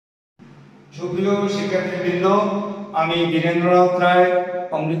সুপ্রিয় শিক্ষার্থীবৃন্দ, আমি বীরেন্দ্র রায়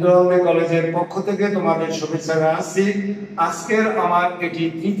অমৃতা কলেজের পক্ষ থেকে তোমাদের শুভেচ্ছা জানাচ্ছি। আজকের আমার এটি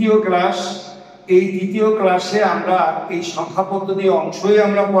তৃতীয় ক্লাস। এই তৃতীয় ক্লাসে আমরা এই সংখ্যা পদ্ধতি অংশই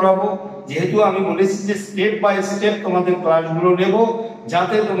আমরা পড়াবো। যেহেতু আমি বলেছি যে স্টেপ বাই স্টেপ তোমাদের ক্লাসগুলো নেব,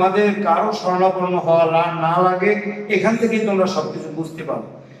 যাতে তোমাদের কারো শরণাপন্ন হওয়া না লাগে, এখান থেকে তোমরা সবকিছু বুঝতে পারো।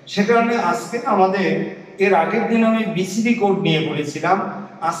 সে কারণে আজকে আমাদের এর আগের দিন আমি বিসিডি কোড নিয়ে বলেছিলাম।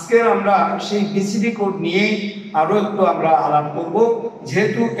 আজকে আমরা সেই বিসিডি কোড নিয়েই আরো একটু আমরা আলাপ করব,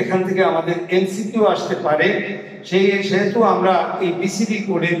 যেহেতু এখান থেকে আমাদের এমসিকিউ আসতে পারে। সেহেতু আমরা এই বিসিডি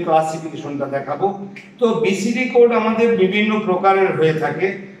কোডের ক্লাসিফিকেশনটা দেখাবো। তো বিসিডি কোড আমাদের বিভিন্ন প্রকারের হয়ে থাকে।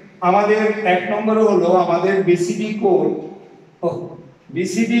 আমাদের এক নম্বরে হলো আমাদের বিসিডি কোড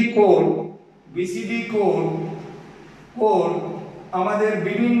আমাদের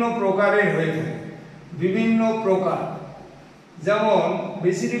বিভিন্ন প্রকারের হয়ে থাকে, বিভিন্ন প্রকার। যেমন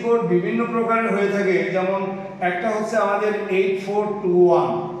বিসিডি কোড বিভিন্ন প্রকারের হয়ে থাকে, যেমন একটা হচ্ছে আমাদের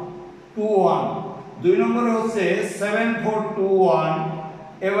 8421, দুই নম্বরে হচ্ছে 7421,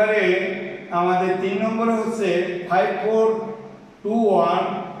 এবারে আমাদের তিন নম্বরে হচ্ছে 5421,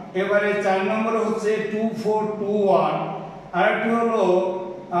 এবারে চার নম্বরে হচ্ছে 2421, আরেকটি হলো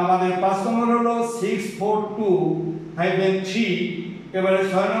আমাদের পাঁচ নম্বরে হলো 642-3, এবারে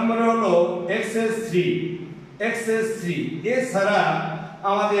ছয় নম্বরে হলো XS3। এছাড়া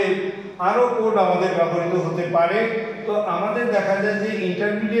আমাদের আরো কোড আমাদের ব্যবহৃত হতে পারে। তো আমাদের দেখা যায় যে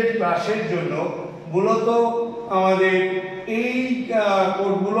ইন্টারমিডিয়েট ক্লাসের জন্য মূলত আমাদের এই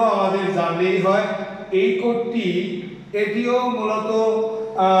কোডগুলো আমাদের জানলেই হয়। এই কোডটি এটিও মূলত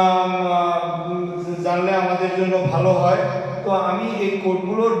জানলে আমাদের জন্য ভালো হয়। তো আমি এই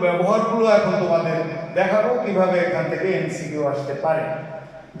কোডগুলোর ব্যবহারগুলো এখন তোমাদের দেখাবো কিভাবে এখান থেকে এমসিকিউ আসতে পারে।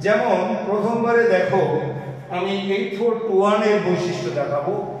 যেমন প্রথমবারে দেখো, আমি 8421 এর বৈশিষ্ট্য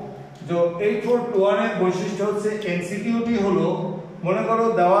দেখাবো। যে 8421 এর বৈশিষ্ট্য হচ্ছে এমসিকিউটি হলো, মনে করো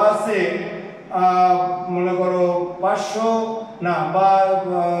দেওয়া আছে মনে করো 500 না বা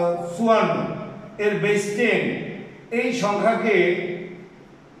 54 এর বেস 10। এই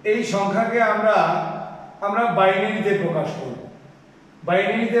সংখ্যাকে আমরা বাইনারিতে প্রকাশ।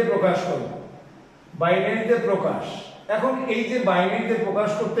 এখন এই যে বাইনারিতে প্রকাশ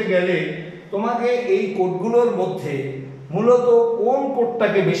করতে গেলে তোমাকে এই কোডগুলোর মধ্যে মূলত কোন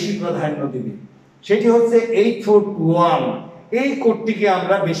কোডটাকে বেশি প্রাধান্য দেবে, সেটি হচ্ছে 8421। এই কোডটিকে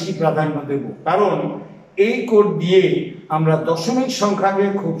আমরা বেশি প্রাধান্য দেব, কারণ এই কোড দিয়ে আমরা দশমিক সংখ্যাকে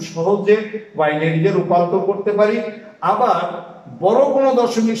খুব সহজে বাইনারিতে রূপান্তর করতে পারি। আবার বড় কোনো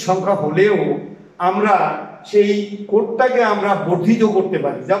দশমিক সংখ্যা হলেও আমরা সেই কোডটাকে আমরা বর্ধিত করতে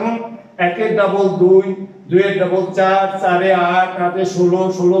পারি। যেমন 1-এর ডাবল 2, 2-এর ডাবল 4, 4-এ 8, 8-এ 16,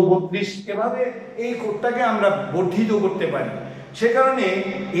 16 32, এভাবে এই কোডটাকে আমরা বর্ধিত করতে পারি। সে কারণে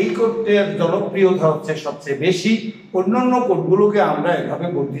এই কোডটার জনপ্রিয়তা হচ্ছে সবচেয়ে বেশি। অন্যান্য কোডগুলোকে আমরা এভাবে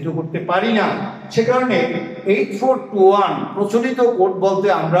বর্ধিত করতে পারি না। সে কারণে 8421 প্রচলিত কোড বলতে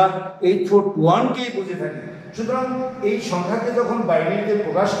আমরা 8421কেই বুঝে থাকি। সুতরাং এই সংখ্যাকে যখন বাইনারিতে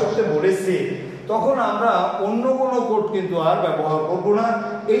প্রকাশ করতে বলেছে, তখন আমরা অন্য কোনো কোড কিন্তু আর ব্যবহার করব না।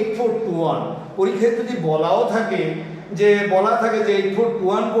 8421 পরীক্ষায় যদি বলা থাকে যে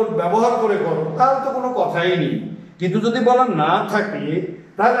 8421 কোড ব্যবহার করে করো, তাহলে তো কোনো কথাই নেই। কিন্তু যদি বলা না থাকে,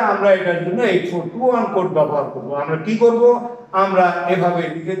 তাহলে আমরা এটার জন্য 8421 কোড ব্যবহার করব। আমরা কি করব? আমরা এভাবে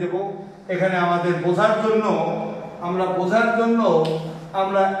লিখে দেব। এখানে আমাদের বোঝার জন্য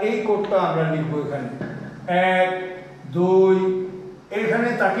আমরা এই কোডটা আমরা লিখব। এখানে 1 2, এখানে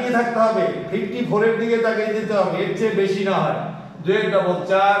তাকিয়ে থাকতে হবে, 54 এর দিকে তাকিয়ে দিতে হবে, এর চেয়ে বেশি না হয়। 2-এর double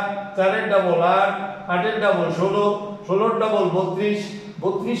 4, 4-এর double 8, 8-এর double 16, 16-এর double 32,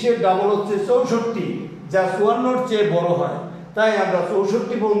 32-এর double হচ্ছে 64, যা 54-এর চেয়ে বড় হয়। তাই আমরা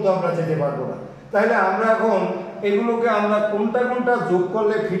 64 পর্যন্ত আমরা যেতে পারবো না। তাহলে আমরা এখন এগুলোকে আমরা কোনটা যোগ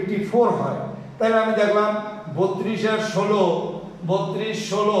করলে 54 হয়। তাহলে আমি দেখলাম 32 আর 16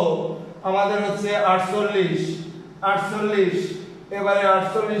 আমাদের হচ্ছে 48। এবারে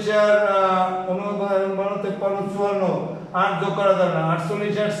 48 আর 54 8 যোগ করা যাবে না।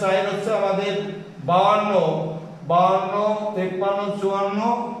 48 আর 4 হচ্ছে আমাদের 52, 53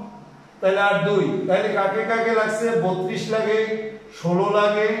 54, তাহলে আর 2। তাহলে কাকে লাগছে? 32 লাগে, 16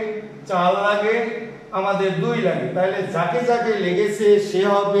 লাগে, 4 লাগে, আমাদের 2 লাগে। তাহলে যাকে লেগেছে সে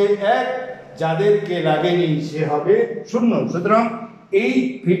হবে 1, যাদেরকে লাগেনি সে হবে 0। সুতরাং এই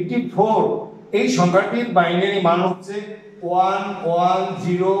 54 এই সংখ্যাটির বাইনারি মান হচ্ছে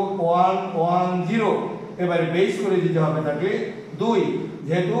 1101110। এবারে বেস করে দিতে হবে তাকে 2,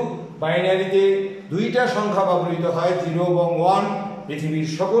 যেহেতু বাইনারিতে দুইটা সংখ্যা ব্যবহৃত হয়, 0 এবং 1। পৃথিবীর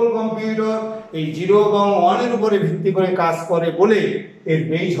সকল কম্পিউটার এই 0 এবং 1 এর উপরে ভিত্তি করে কাজ করে বলে এর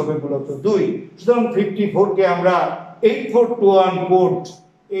বেস হবে মূলত 2। সুতরাং 54 কে আমরা 8421 কোড,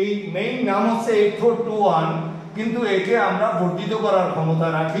 এই মেইন নাম হচ্ছে 8421, কিন্তু একে আমরা বর্ধিত করার ক্ষমতা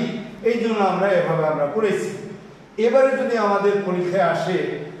রাখি, এই জন্য আমরা এভাবে আমরা করেছি। এবারে যদি আমাদের পরীক্ষায় আসে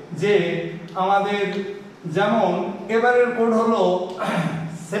যে আমাদের যেমন এবারের কোড হলো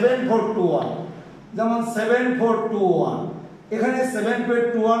 7421, যেমন 7421, এখানে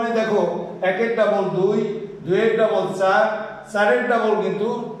 7421 এ দেখো 1 এর ডাবল 2, 2 এর ডাবল 4, 4 এর ডাবল কিন্তু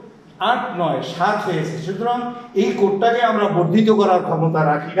 8 9 7 হয়েছে। সুতরাং এই কোডটাকে আমরা বর্ধিত করার ক্ষমতা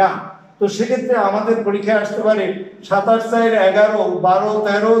রাখি না। তো সেক্ষেত্রে আমাদের পরীক্ষায় আসতে পারে 7 8 4 11 12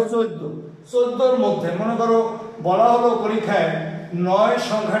 13 14, 14 এর মধ্যে মনে করো বলা হলো পরীক্ষায় 9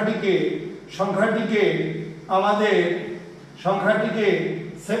 সংখ্যাটিকে আমাদের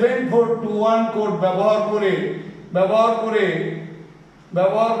 7421 কোড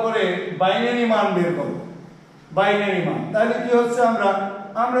ব্যবহার করে বাইনারি মান বের করো, বাইনারি মান। তাহলে কি হচ্ছে,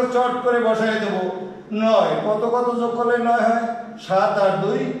 আমরা চট করে বসাই দেব 9, কত যোগ করলে 9 হয়, 7 আর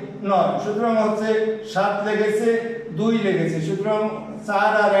 2 9, সুতরাং হচ্ছে 7 লেগেছে 2 লেগেছে, সুতরাং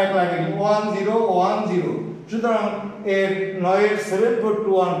 4 আর 1 লাগেনি, 1 0 1 0। সুতরাং এর 9 এর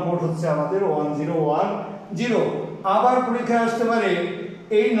 7421 কোড হচ্ছে আমাদের 1010। আবার পরীক্ষায় আসতে পারে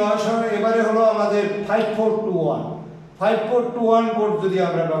এই 9 এবারে হলো আমাদের 5421 কোড যদি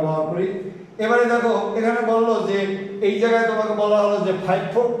আমরা ব্যবহার করি। এবারে দেখো এখানে বললো যে এই জায়গায় তোমাকে বলা হলো যে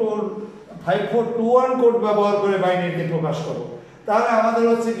 5421 কোড ব্যবহার করে বাইনারিতে প্রকাশ করো। তাহলে আমাদের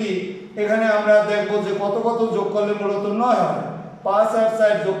হচ্ছে কি, এখানে আমরা দেখবো যে কত যোগ করলে মূলত 9 হয়, 5 আর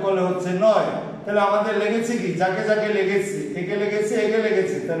 4 যোগ করলে হচ্ছে 9। তাহলে আমাদের লেগেছে কি, যাকে লেগেছে, একে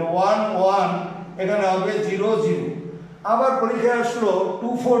লেগেছে, তাহলে 1 1, এখানে হবে 0 0। আবার পরীক্ষায় আসলো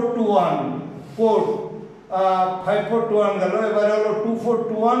 2421 কোড, 5421 গেল, এবারে হলো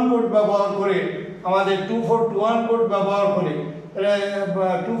 2421 কোড ব্যবহার করে আমাদের 2421 কোড ব্যবহার করে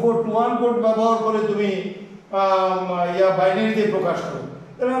 2421 কোড ব্যবহার করে তুমি বাইনারিতে প্রকাশ করো।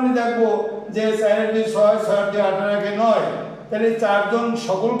 তাহলে আমি দেখবো যে 4 2 6 6 2 18 1 9, তাহলে 4 জন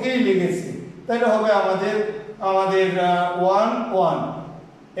সকলকেই লেগেছে, তাহলে হবে আমাদের 1 1,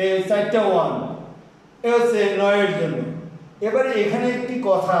 এই 4টা 1, এ হচ্ছে 9 এর জন্য। এবারে এখানে একটি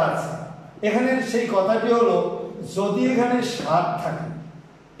কথা আছে, এখানে সেই কথাটি হলো যদি এখানে 7 থাকে,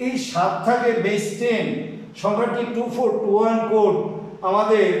 এই 7 থাকে বেস 10, সংখ্যাটি 2421 কোড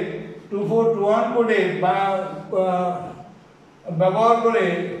আমাদের 2421 কোডে ব্যবহার করে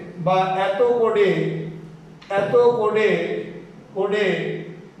বা এত কোডে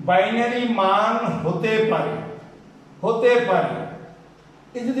বাইনারি মান হতে পারে।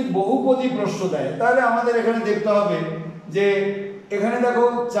 এই যদি বহুপদী প্রশ্ন দেয় তাহলে আমাদের এখানে দেখতে হবে যে এখানে দেখো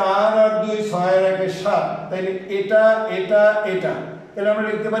 4 আর 2 6 আর 1 7, তাহলে এটা তাহলে আমরা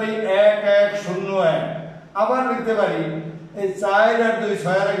লিখতে পারি 1 1 0 1। আবার লিখতে পারি এই 4 আর 2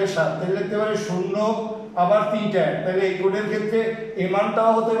 6 আর 1 7, তাহলে লিখতে পারি 0 আবার 3টা 1। তাহলে এই কোডের ক্ষেত্রে এই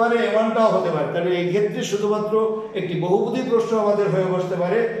মানটাও হতে পারে, এই মানটাও হতে পারে। তাহলে এই ক্ষেত্রে শুধুমাত্র একটি বহুপদী প্রশ্ন আমাদের হয়ে বসতে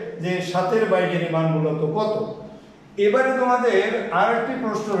পারে যে 7 এর বাইনারি মান মূলত কত। এবারে তোমাদের আরেকটি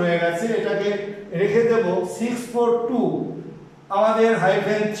প্রশ্ন রয়ে গেছে, এটাকে রেখে দেব 642 আমাদের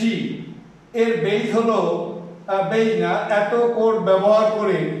 -3, এর বেস হলো এত কোড ব্যবহার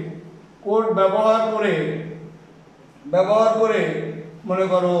করে মনে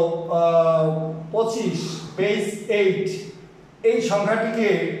করো 25 বেস 8, এই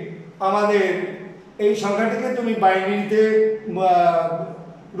সংখ্যাটিকে তুমি বাইনারিতে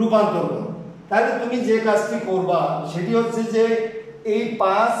রূপান্তর করো। তাহলে তুমি যে কাজটি করবা সেটি হচ্ছে যে এই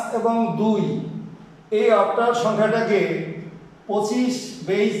 5 এবং 2 এই অক্টাল সংখ্যাটাকে 25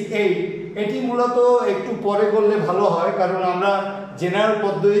 বেস 8, এটি মূলত একটু পরে করলে ভালো হয়, কারণ আমরা জেনারেল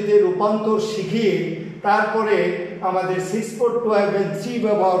পদ্ধতিতে রূপান্তর শিখিয়ে তারপরে আমাদের 642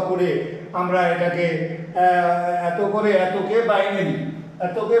 ব্যবহার করে আমরা এটাকে এতকে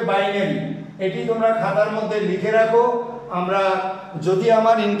বাইনারি এটি তোমরা খাতার মধ্যে লিখে রাখো। আমরা যদি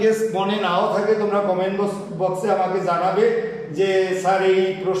আমার ইনকেস মনে নাও থাকে তোমরা কমেন্ট বক্সে আমাকে জানাবে যে স্যার এই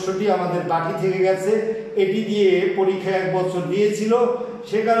প্রশ্নটি আমাদের বাকি থেকে গেছে, এটি দিয়ে পরীক্ষা 1 বছর দিয়েছিল,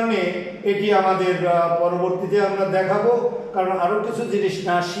 সে কারণে এটি আমাদের পরবর্তীতে আমরা দেখাবো। কারণ আরো কিছু জিনিস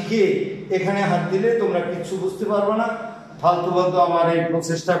না শিখে এখানে হাত দিলে তোমরা কিছু বুঝতে পারবে না, ফালতু আমার এই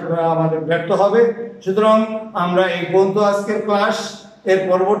প্রচেষ্টা আমাদের ব্যর্থ হবে। সুতরাং আমরা এই পর্যন্ত আজকের ক্লাস, এর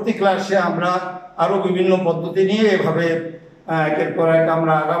পরবর্তী ক্লাসে আমরা আরো বিভিন্ন পদ্ধতি নিয়ে এভাবে একের পর এক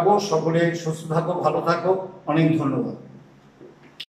আমরা আগাবো। সকলে সুস্থ থাকো, ভালো থাকো, অনেক ধন্যবাদ।